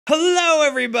Hello,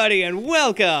 everybody, and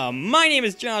welcome. My name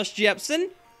is Josh Jepson.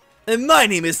 And my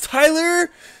name is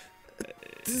Tyler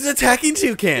Attacking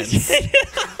Toucans.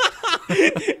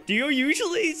 Do you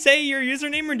usually say your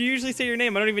username, or do you usually say your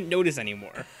name? I don't even notice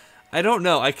anymore. I don't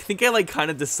know. I think I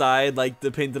kind of decide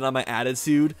depending on my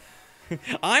attitude.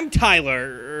 I'm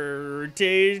Tyler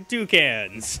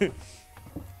Toucans.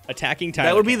 Attacking Tyler.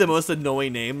 That would be the most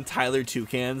annoying name, Tyler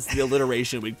Toucans. The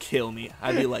alliteration would kill me.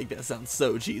 I'd be like, that sounds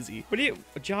so cheesy. What are you,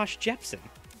 Josh Jepson?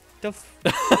 The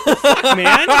fuck,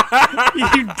 man?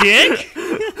 You dick?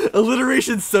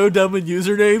 Alliteration's so dumb in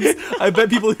usernames. I bet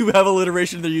people who have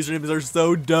alliteration in their usernames are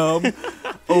so dumb.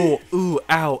 Oh, ooh,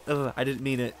 ow, ugh, I didn't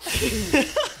mean it.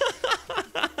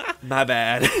 My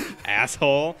bad.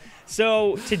 Asshole.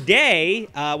 So today,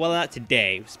 well, not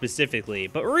today specifically,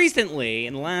 but recently,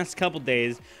 in the last couple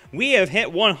days, we have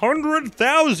hit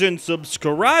 100,000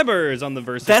 subscribers on the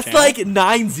Versus That's channel. like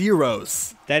 9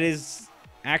 zeros. That is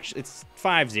actually, it's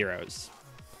 5 zeros.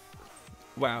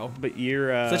 Wow. But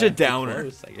you're Such a downer.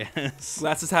 close, I guess.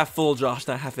 Glass is half full, Josh,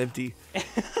 not half empty.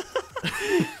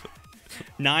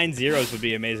 9 zeros would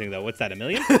be amazing, though. What's that, a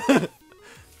million?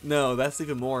 No, that's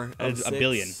even more. That's a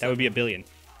billion. That would be a billion.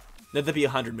 That'd be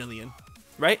 100 million.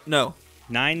 Right? No.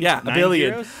 Nine? Yeah, nine a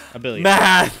billion. Zeros? A billion.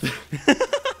 Math!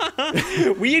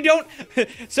 We don't.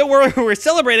 So we're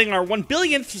celebrating our 1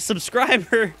 billionth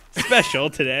subscriber special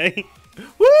today.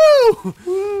 Woo!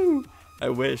 Woo! I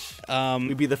wish.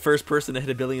 We'd be the first person to hit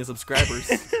 1 billion subscribers.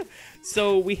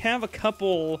 So we have a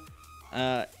couple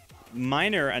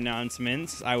minor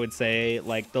announcements, I would say,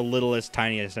 like the littlest,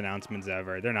 tiniest announcements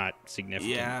ever. They're not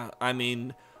significant. Yeah, I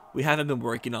mean, we haven't been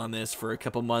working on this for a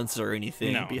couple months or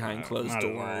anything behind closed not at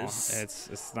all. doors.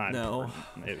 It's not. No,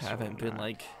 it's haven't really been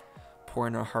not.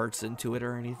 pouring our hearts into it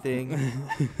or anything,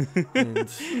 and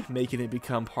making it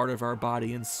become part of our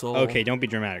body and soul. Okay, don't be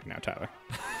dramatic now, Tyler.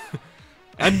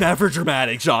 I'm never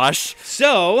dramatic, Josh.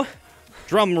 So,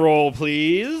 drum roll,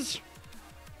 please.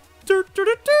 That's.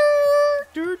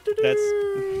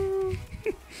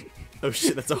 Oh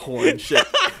shit, that's a horn. Shit.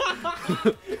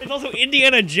 It's also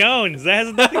Indiana Jones. That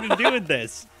has nothing to do with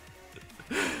this.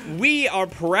 We are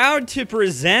proud to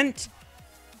present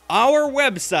our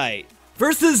website.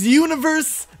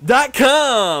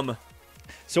 VersusUniverse.com.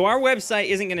 So our website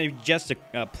isn't going to be just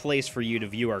a place for you to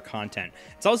view our content.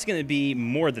 It's also going to be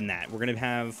more than that. We're going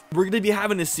to be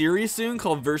having a series soon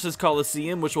called Versus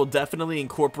Coliseum, which will definitely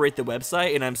incorporate the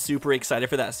website, and I'm super excited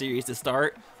for that series to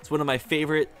start. It's one of my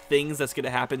favorite things that's going to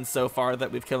happen so far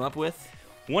that we've come up with.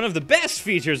 One of the best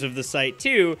features of the site,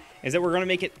 too, is that we're going to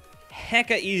make it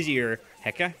hecka easier.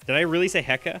 Hecka? Did I really say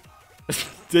hecka?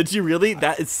 Did you really?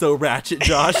 That is so ratchet,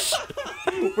 Josh.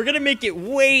 We're going to make it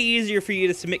way easier for you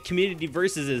to submit community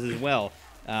verses as well.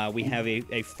 We have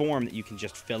a form that you can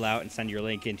just fill out and send your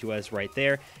link into us right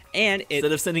there. And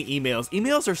instead of sending emails.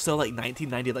 Emails are so like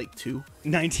 1992.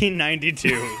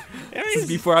 1992. This is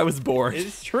before I was born.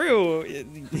 It's true.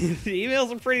 The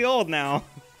emails are pretty old now.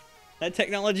 That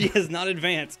technology has not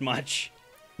advanced much.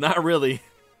 Not really.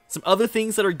 Some other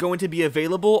things that are going to be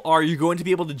available are you're going to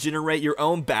be able to generate your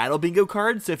own Battle Bingo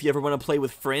cards. So if you ever want to play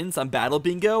with friends on Battle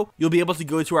Bingo, you'll be able to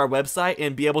go to our website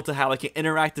and be able to have like an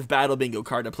interactive Battle Bingo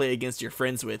card to play against your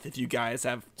friends with if you guys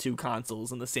have 2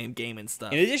 consoles in the same game and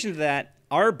stuff. In addition to that,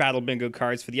 our Battle Bingo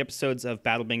cards for the episodes of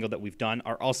Battle Bingo that we've done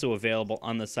are also available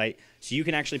on the site, so you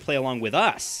can actually play along with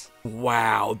us.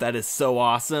 Wow, that is so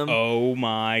awesome. Oh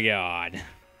my god.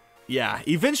 Yeah,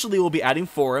 eventually we'll be adding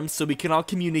forums so we can all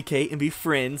communicate and be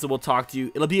friends, and we'll talk to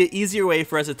you. It'll be an easier way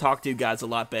for us to talk to you guys a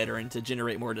lot better and to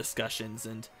generate more discussions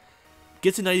and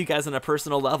get to know you guys on a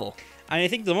personal level. And I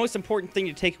think the most important thing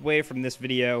to take away from this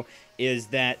video is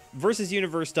that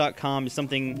VersusUniverse.com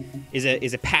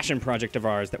is a passion project of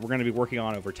ours that we're going to be working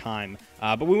on over time.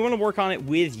 But we want to work on it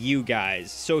with you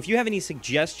guys. So if you have any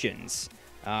suggestions,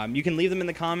 you can leave them in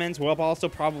the comments. We'll also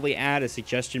probably add a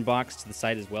suggestion box to the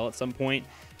site as well at some point.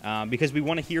 Because we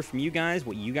want to hear from you guys,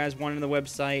 what you guys want on the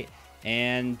website,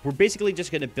 and we're basically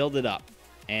just going to build it up,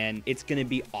 and it's going to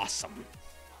be awesome.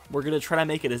 We're going to try to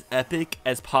make it as epic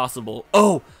as possible.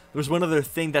 Oh, there's one other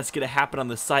thing that's going to happen on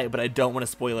the site, but I don't want to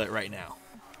spoil it right now.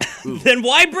 Then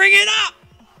why bring it up?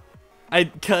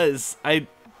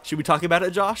 Should we talk about it,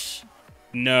 Josh?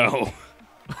 No.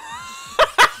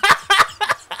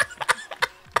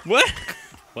 What?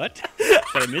 What? Did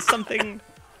I miss something?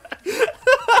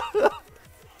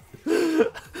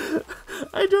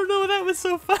 I don't know. That was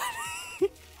so funny.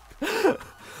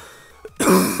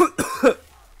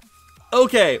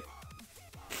 Okay.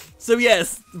 So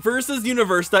yes,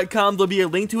 VersusUniverse.com. There'll be a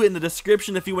link to it in the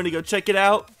description if you want to go check it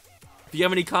out. If you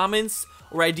have any comments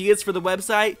or ideas for the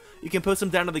website, you can post them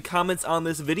down in the comments on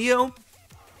this video.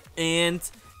 And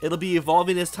It'll be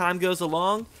evolving as time goes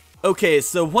along. Okay,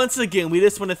 so once again, we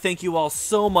just want to thank you all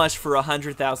so much for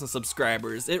 100,000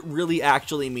 subscribers. It really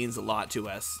actually means a lot to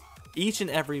us. Each and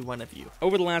every one of you.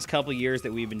 Over the last couple years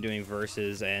that we've been doing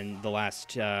Versus, and the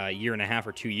last year and a half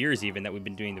or 2 years even that we've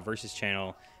been doing the Versus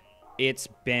channel, it's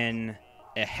been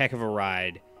a heck of a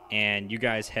ride, and you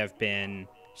guys have been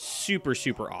super,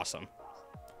 super awesome.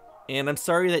 And I'm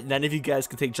sorry that none of you guys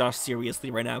can take Josh seriously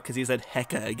right now because he said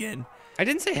hecka again. I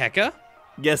didn't say hecka.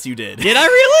 Yes, you did. Did I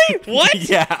really? What?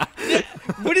 Yeah.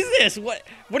 What is this? What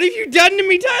have you done to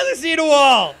me, Tyler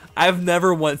Cedarwall? I've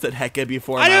never once said hecka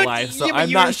before in my life, so I'm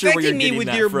not sure where you're getting with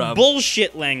that your from.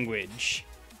 bullshit language.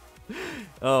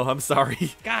 Oh, I'm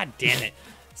sorry. God damn it.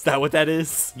 Is that what that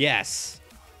is? Yes.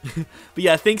 But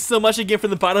yeah, thanks so much again from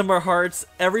the bottom of our hearts.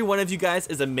 Every one of you guys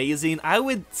is amazing. I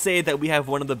would say that we have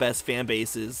one of the best fan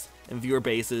bases and viewer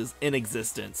bases in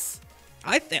existence.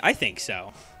 I think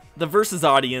so. The Versus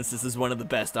audiences is one of the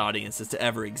best audiences to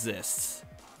ever exist.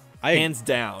 Hands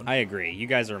down. I agree. You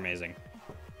guys are amazing.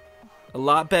 A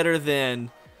lot better than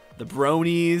the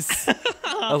Bronies.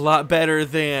 A lot better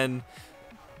than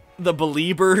the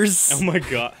Beliebers. Oh my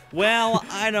god. Well,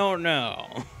 I don't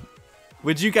know.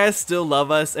 Would you guys still love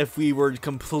us if we were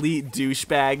complete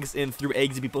douchebags and threw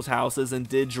eggs at people's houses and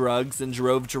did drugs and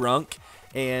drove drunk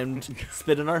and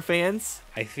spit on our fans?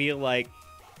 I feel like,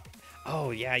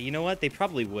 oh yeah, you know what? They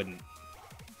probably wouldn't.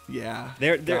 Yeah.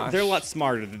 They're a lot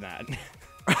smarter than that.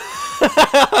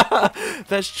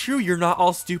 That's true. You're not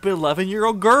all stupid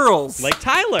 11-year-old girls. Like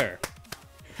Tyler.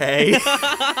 Hey.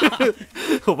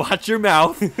 Watch your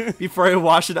mouth before I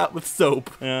wash it out with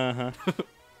soap. Uh-huh.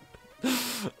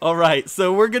 All right,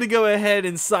 so we're going to go ahead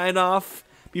and sign off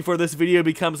before this video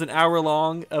becomes an hour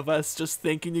long of us just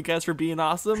thanking you guys for being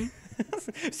awesome.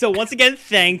 So once again,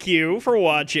 thank you for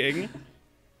watching.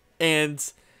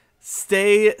 And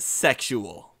stay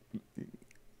sexual.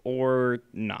 Or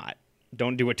not.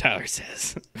 Don't do what Tyler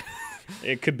says.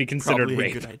 It could be considered Probably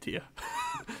rape. a good idea.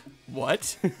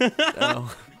 What?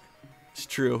 Oh, it's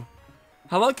true.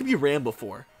 How long can we ramble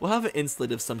for? We'll have an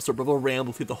insulate of some sort, but we'll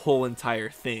ramble through the whole entire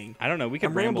thing. I don't know. We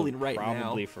could I'm ramble rambling right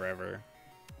probably now. Forever.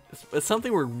 It's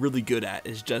something we're really good at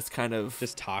is just kind of...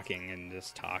 Just talking and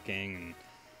just talking. And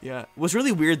yeah. What's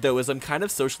really weird, though, is I'm kind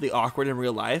of socially awkward in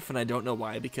real life, and I don't know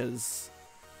why, because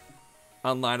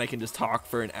online I can just talk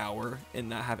for an hour and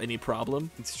not have any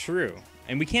problem. it's true.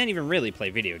 And we can't even really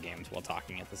play video games while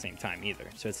talking at the same time either.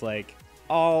 So it's like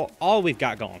all we've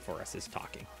got going for us is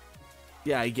talking.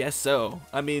 Yeah, I guess so.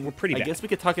 I mean, We're pretty I bad. guess we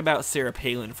could talk about Sarah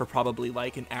Palin for probably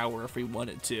like an hour if we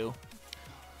wanted to.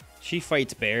 She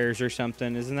fights bears or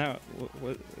something, isn't that?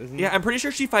 Isn't Yeah, I'm pretty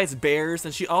sure she fights bears,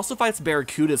 and she also fights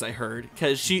barracudas, I heard.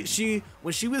 Because she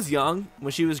when she was young,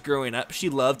 when she was growing up, she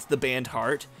loved the band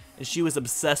Heart, and she was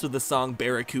obsessed with the song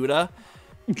Barracuda.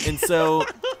 And so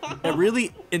it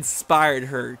really inspired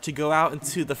her to go out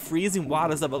into the freezing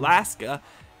waters of Alaska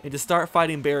and to start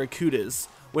fighting barracudas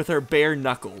with her bare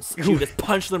knuckles. She would just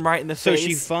punch them right in the So face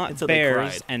she fought until they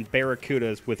bears cried. and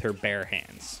barracudas with her bare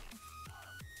hands.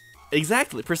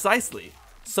 Exactly, precisely.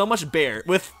 So much bear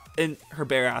and her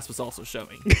bare ass was also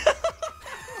showing.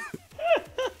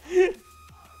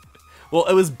 Well,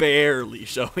 it was barely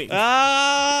showing. Ah!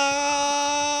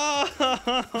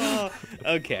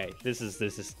 Okay, this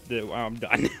is. I'm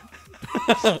done.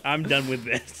 I'm done with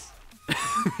this.